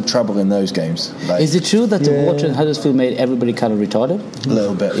there's some trouble in those games. Like, Is it true that the water in Huddersfield made everybody kind of retarded? a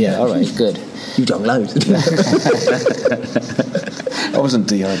little bit? Yeah, all right, good. You've done loads. I wasn't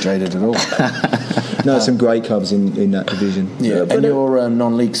dehydrated at all. No, some great clubs in that division. Yeah, but and your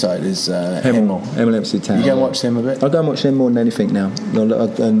non-league side is Hemel. Hemel Hempstead Town. You go and watch them a bit? I go and watch them more than anything now,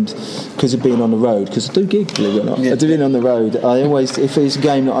 and because of being on the road, because I do gig, believe it or not. Yeah. I do being on the road. I always, if it's a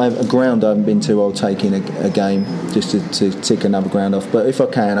game a ground I haven't been to, I'll take in a game just to tick another ground off. But if I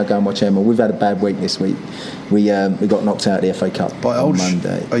can, I go and watch Hemel. We've had a bad week this week. We got knocked out of the FA Cup By on Aldershot?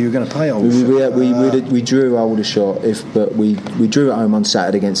 Monday. Oh, you were going to play Aldershot? We drew Aldershot, but we drew at home on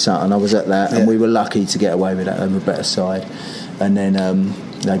Saturday against Sutton. I was at that, and we were lucky to get away with that over a better side. And then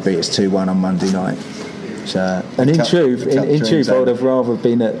they beat us 2-1 on Monday night. So, and in truth, I would have rather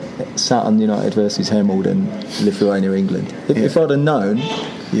been at Sutton United versus Hemel than Lithuania, England. If I'd have known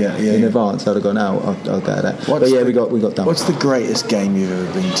in advance, I'd have gone out. I'll go to that. We got done. What's the greatest game you've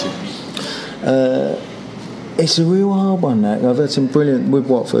ever been to? It's a real hard one. That I've had some brilliant with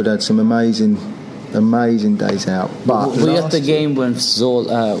Watford. Had some amazing days out. But we got the game when Zol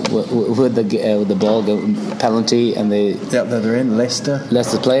with the ball penalty and they they're in Leicester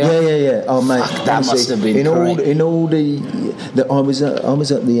player. Yeah. Oh mate, that must have been in all the I was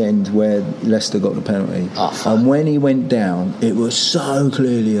at the end where Leicester got the penalty, and when he went down, it was so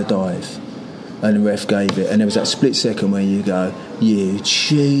clearly a dive. And the ref gave it, and there was that split second where you go, you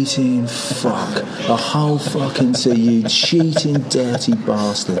cheating fuck, a whole fucking you cheating dirty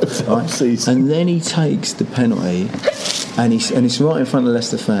bastard, right? And then he takes the penalty, and it's right in front of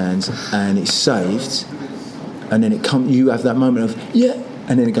Leicester fans, and it's saved, and then you have that moment of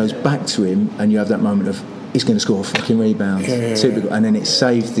and then it goes back to him, and you have that moment of he's going to score a fucking rebound, typical, and then it's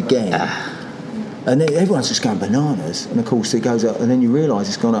saved again. And then everyone's just going bananas, and of course it goes up, and then you realise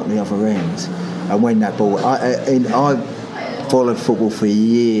it's gone up the other end. And when that ball, I've followed football for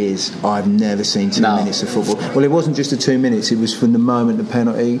years. I've never seen 2 minutes of football. Well, it wasn't just the 2 minutes; it was from the moment the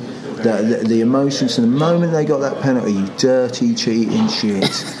penalty, the emotions from the moment they got that penalty. You dirty, cheating shit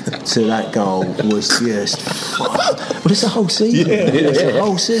to that goal was just. Well, it's the whole season. It's the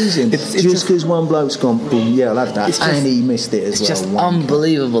whole season. It's just because one bloke's gone, boom, I'll have that, and he missed it as well. It's just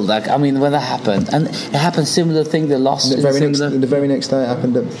unbelievable. Like, I mean, when that happened, and it happened similar thing. They lost. The very next day, it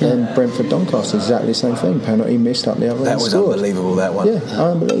happened at Brentford Doncaster. Exactly the same thing. Penalty missed up the other. That was unbelievable. That one. Yeah,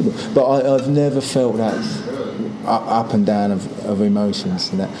 unbelievable. But I've never felt that up and down of emotions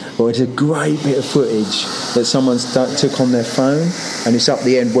and that. But it's a great bit of footage that someone's took on their phone, and it's up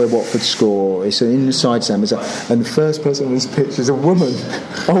the end where Watford score. It's in the side stand, and the first person in this picture is a woman,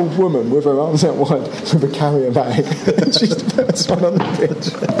 old woman with her arms out wide with a carrier bag. She's the first one on the pitch.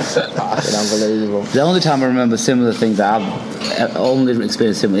 Fucking unbelievable. The only time I remember similar thing that I've only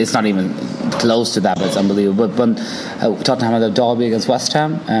experienced similar, it's not even close to that, but it's unbelievable. But when Tottenham had a derby against West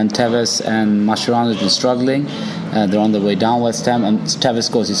Ham, and Tevez and Mascherano have been struggling. They're on their way down West Ham, and Tevez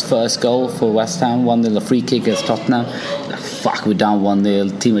scores his first goal for West Ham, 1-0, a free kick against Tottenham. We're down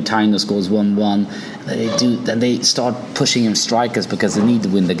 1-0. Timo Taino scores 1-1. Then they start pushing him strikers because they need to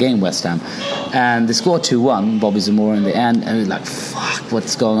win the game, West Ham. And they score 2-1, Bobby Zamora in the end, and it's like, fuck,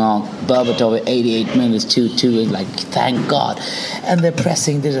 what's going on? Berbatov, 88 minutes, 2-2, and like, thank God. And they're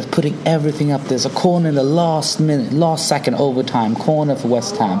pressing, they're just putting everything up. There's a corner in the last second overtime, corner for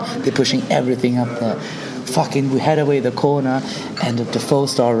West Ham. They're pushing everything up there. We head away the corner, and the Defoe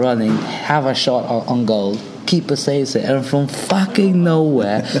start running, have a shot on goal. Keeper saves it, and from fucking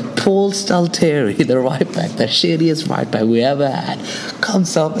nowhere, Paul Stalteri, the right back, the shittiest right back we ever had,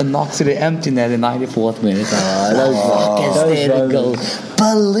 comes up and knocks it in empty net in 94th minute. Those goals,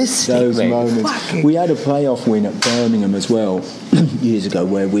 ballistic. Those moments. We had a playoff win at Birmingham as well years ago,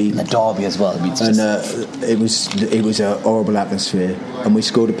 where we the derby as well. It was a horrible atmosphere, and we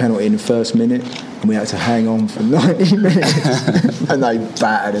scored a penalty in the first minute. and we had to hang on for 90 minutes. And they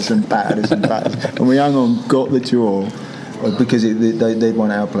battered us. And we hung on, got the draw, because they'd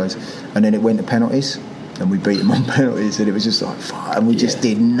won our place. And then it went to penalties, and we beat them on penalties, and it was just like, fuck, and we just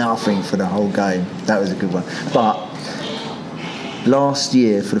did nothing for the whole game. That was a good one. But last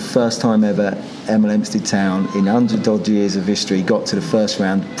year, for the first time ever, Hemel Hempstead Town, in 100 odd years of history, got to the first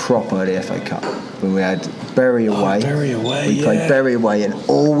round proper of the FA Cup, when we had Bury away. We played Bury away, and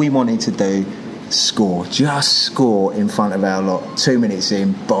all we wanted to do, just score in front of our lot. 2 minutes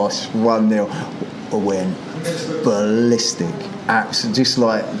in, boss, 1-0, went ballistic. Absolutely, just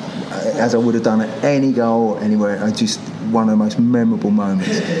like as I would have done at any goal anywhere. Just one of the most memorable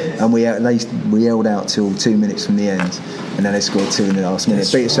moments. And we held out till 2 minutes from the end, and then they scored 2 in the last minute.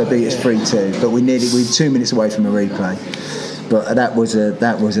 Beat us 3-2. But we were 2 minutes away from a replay. But that was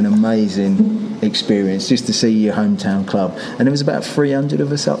an amazing experience, just to see your hometown club. And there was about 300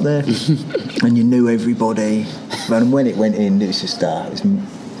 of us up there, and you knew everybody. And when it went in, it was just it was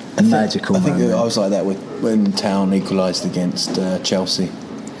a magical moment. I think I was like that when Town equalised against Chelsea.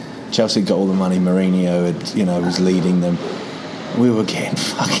 Chelsea got all the money. Mourinho was leading them. We were getting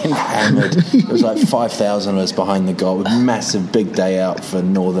fucking hammered. It was like 5,000 of us behind the goal. With massive big day out for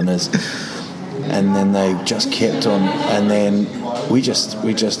Northerners. And then they just kept on, and then we just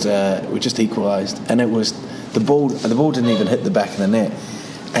equalised, and it was the ball didn't even hit the back of the net,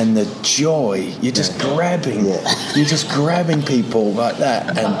 and the joy, you're just grabbing people like that,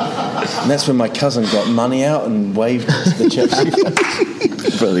 and that's when my cousin got money out and waved to the Chelsea.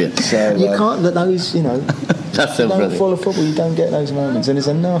 Brilliant. So you can't let those, That's so brilliant. Follow football, you don't get those moments, and there's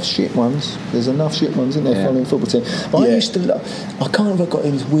enough shit ones. Isn't there, following football team? But I used to I kind of got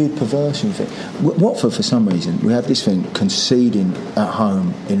in this weird perversion thing. Watford, for some reason, we had this thing, conceding at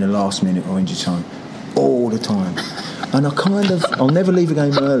home in the last minute or injury time all the time. And I'll never leave a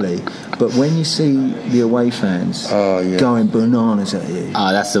game early, but when you see the away fans going bananas at you,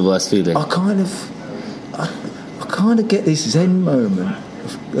 that's the worst feeling. I kind of get this zen moment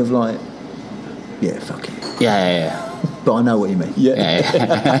of like, yeah, fuck it. Yeah. But I know what you mean.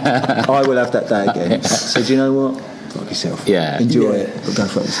 Yeah. I will have that day again. So do you know what? Fuck yourself. Yeah. Enjoy it, but go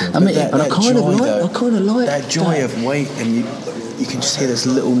fuck yourself. I mean, I kind of like that joy of wait, and you can just hear this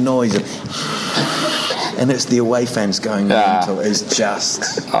little noise and it's the away fans going mental. It's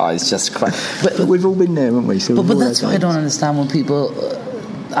just crap. But we've all been there, haven't we? So but that's why I don't understand when people.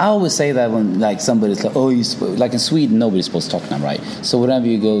 I always say that when somebody's like, like in Sweden, nobody's supposed to Tottenham, right? So whenever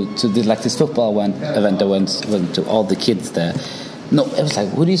you go to this football event, I went to all the kids there. No, it was like,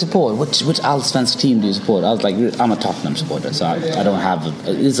 who do you support? Which Allsvensk team do you support? I was like, I'm a Tottenham supporter, so I don't have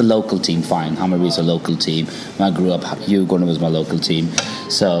it's a local team, fine. Hammarby is a local team. When I grew up, Djurgården was my local team.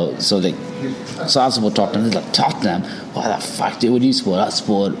 So I support Tottenham. They're like, Tottenham? What the fuck? What do you support? I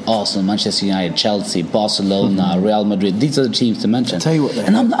support Arsenal, Manchester United, Chelsea, Barcelona, Real Madrid. These are the teams to mention. I'll tell you what.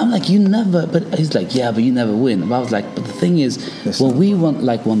 And I'm like, you never. But he's like, yeah, but you never win. But I was like, but the thing is, when we won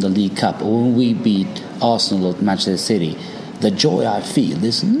the League Cup, or when we beat Arsenal or Manchester City, the joy I feel,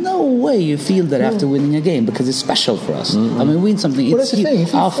 there's no way you feel that after winning a game, because it's special for us. I mean, win something. Well, that's the thing.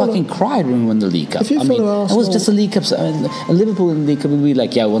 I fucking cried when we won the League Cup. If you follow Arsenal, it was just a League Cup. Liverpool in the League Cup would be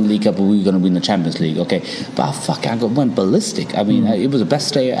like, yeah, I won the League Cup, but we were going to win the Champions League. Okay, but I went ballistic. I mean, it was the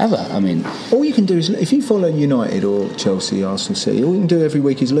best day ever. I mean, all you can do is, if you follow United or Chelsea, Arsenal, City, all you can do every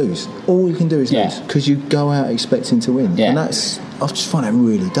week is lose. All you can do is lose, because you go out expecting to win, and I just find that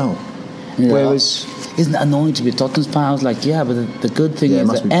really dull. Yeah. Whereas, isn't it annoying to be a Tottenham fan? I was like, yeah, but the good thing is it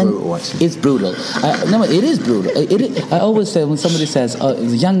must be brutal, actually. It's brutal. No, it is brutal. I always say, when somebody says,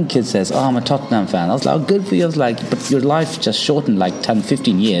 the young kid says, I'm a Tottenham fan, I was like, good for you. I was like, but your life just shortened like 10,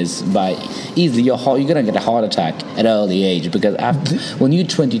 15 years by easily. You're going to get a heart attack at an early age, because when you're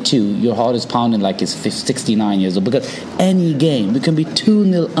 22, your heart is pounding like it's 69 years old, because any game, we can be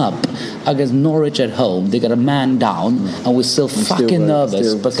 2-0 up against Norwich at home, they got a man down, and we're still fucking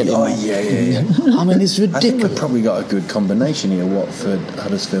nervous. I mean, it's ridiculous. I think we've probably got a good combination here, Watford,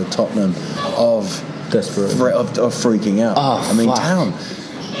 Huddersfield, Tottenham, of freaking out. I mean,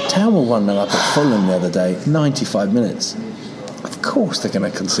 Town were 1-0 up at Fulham the other day, 95 minutes. Of course they're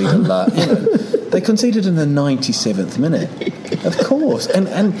going to concede a lot. They conceded in the 97th minute. Of course. And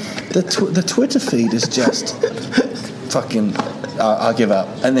the Twitter feed is just fucking... I'll give up,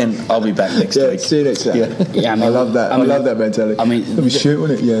 and then I'll be back next week. See you next week. Yeah, I love that. I love that mentality. I mean, it'll be shit,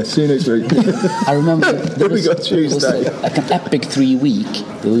 won't it? Yeah, see you next week. I remember we got Tuesday. It was like an epic 3-week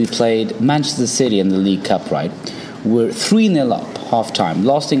where we played Manchester City in the League Cup, right? We're 3-0 up, half time.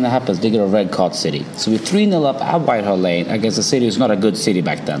 Last thing that happens, they get a red card, City. So we're 3-0 up at Whitehall Lane against a City who's not a good city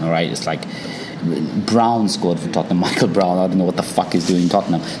back then, all right? It's like Brown scored for Tottenham. Michael Brown, I don't know what the fuck he's doing in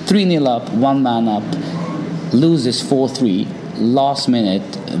Tottenham. 3-0 up, one man up, loses 4-3. Last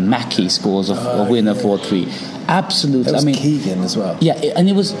minute, Mackie scores a winner 4-3. Absolutely. That was Keegan as well. Yeah, and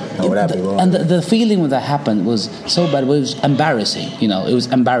it was. And the feeling when that happened was so bad. It was embarrassing. It was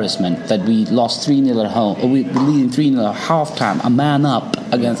embarrassment that we lost 3-0 at home. We were leading 3-0 at halftime. A man up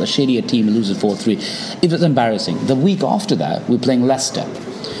against a shittier team and loses 4-3. It was embarrassing. The week after that, we're playing Leicester.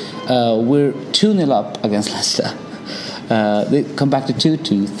 We're 2-0 up against Leicester. They come back to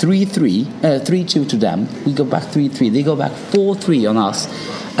 2-2, 3-3, 3-2 to them. We go back 3-3. They go back 4-3 on us.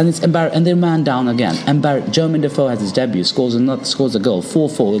 And it's embarrassing. And they're man down again. Jermaine Defoe has his debut, scores a goal,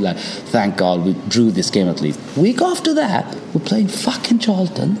 4-4. We're like, thank God we drew this game at least. Week after that, we're playing fucking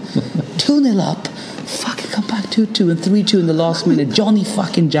Charlton, 2-0 up, fucking come back 2-2 and 3-2 in the last minute. Johnny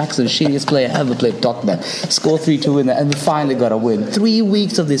fucking Jackson, shittiest player ever played Tottenham, score 3-2 in there, and we finally got a win. 3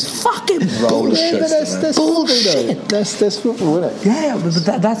 weeks of this fucking bullshit. That's bullshit. That's football, isn't it? Yeah,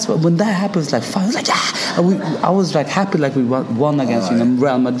 but that's what, when that happens, like, I was like, I was like happy like we won against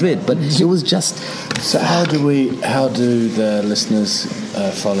Real Madrid, but it was just. So how do the listeners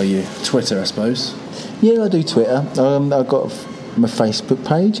follow you? Twitter, I suppose. Yeah, I do Twitter. I've got my Facebook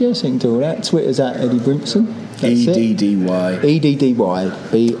page, so you can do all that. Twitter's at Eddie Brimson. EDDY. EDDYBRIMSON.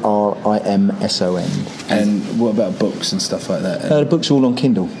 And what about books and stuff like that? The books are all on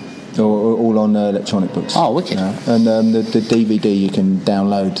Kindle. Or all on electronic books. Oh, wicked. And the DVD you can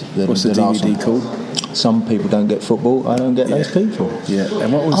download. What's the DVD called? Some people don't get football. I don't get those people. Yeah.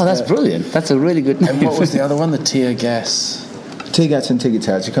 And what was that's brilliant. That's a really good name. And what was the other one? The Tear Gas. Tear Gas and Ticket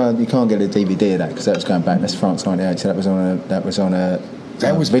Touch. You can't get a DVD of that because that was going back. That's France '98. So that was on a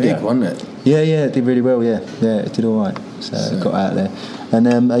That was video, big, wasn't it? Yeah, it did really well. Yeah, it did all right. So it got out there. And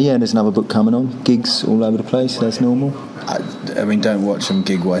there's another book coming on. Gigs all over the place. That's normal. I mean, don't watch them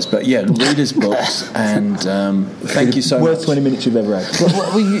gig-wise, but yeah, read his books, and thank you so much. Worth 20 minutes you've ever had.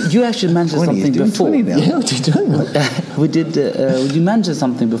 Well, you actually mentioned something before. Yeah, what are you doing? We did. You mentioned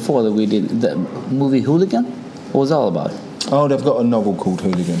something before that we did the movie Hooligan. What was it all about? Oh, they've got a novel called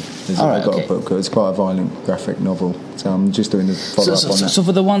Hooligan. They've got a book. It's quite a violent, graphic novel. So I'm just doing the follow-up on that. So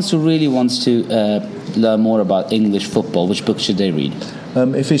for the ones who really wants to learn more about English football, which book should they read?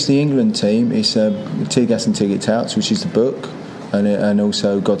 If it's the England team, it's Tear Gas and Ticket Touch, which is the book, and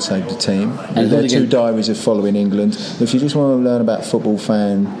also God Save the Team. And they're two diaries of following England. If you just want to learn about football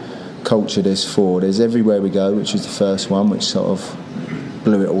fan culture, there's 4. There's Everywhere We Go, which is the first one, which sort of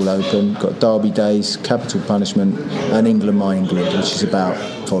blew it all open. Got Derby Days, Capital Punishment, and England My England, which is about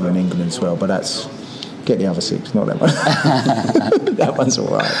following England as well. But that's get the other 6, not that one. That one's all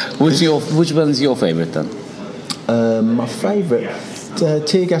right. Which one's your favourite then? My favourite,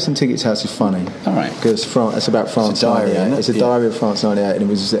 Tear Gas and Ticket House is funny. All right. Because it's about France '98. It's a diary of France '98, and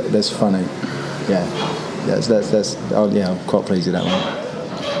that's funny. Yeah, I'm quite pleased with that one.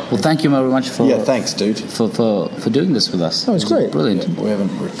 Well, thank you very much for. Yeah, thanks, dude, for doing this with us. Oh, it's great, brilliant. Yeah, we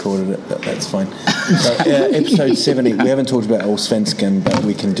haven't recorded it, but that's fine. So, episode 70. We haven't talked about Allsvenskan, but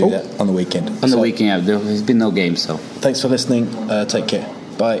we can do that on the weekend. On the weekend, yeah. There's been no game, so. Thanks for listening. Take care.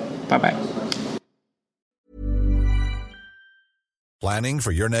 Bye. Bye. Planning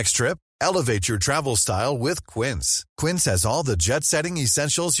for your next trip? Elevate your travel style with Quince. Quince has all the jet-setting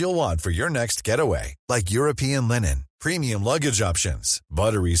essentials you'll want for your next getaway, like European linen, premium luggage options,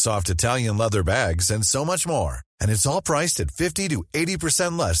 buttery soft Italian leather bags, and so much more. And it's all priced at 50 to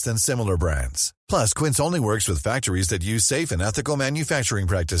 80% less than similar brands. Plus, Quince only works with factories that use safe and ethical manufacturing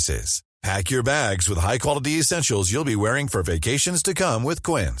practices. Pack your bags with high-quality essentials you'll be wearing for vacations to come with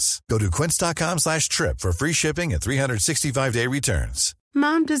Quince. Go to quince.com/trip for free shipping and 365-day returns.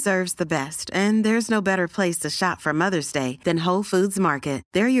 Mom deserves the best, and there's no better place to shop for Mother's Day than Whole Foods Market.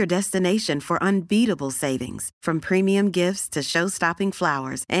 They're your destination for unbeatable savings, from premium gifts to show-stopping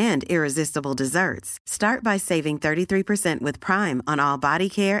flowers and irresistible desserts. Start by saving 33% with Prime on all body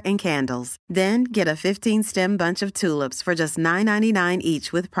care and candles. Then get a 15-stem bunch of tulips for just $9.99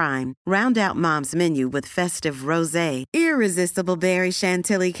 each with Prime. Round out Mom's menu with festive rosé, irresistible berry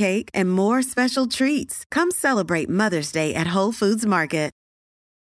chantilly cake, and more special treats. Come celebrate Mother's Day at Whole Foods Market.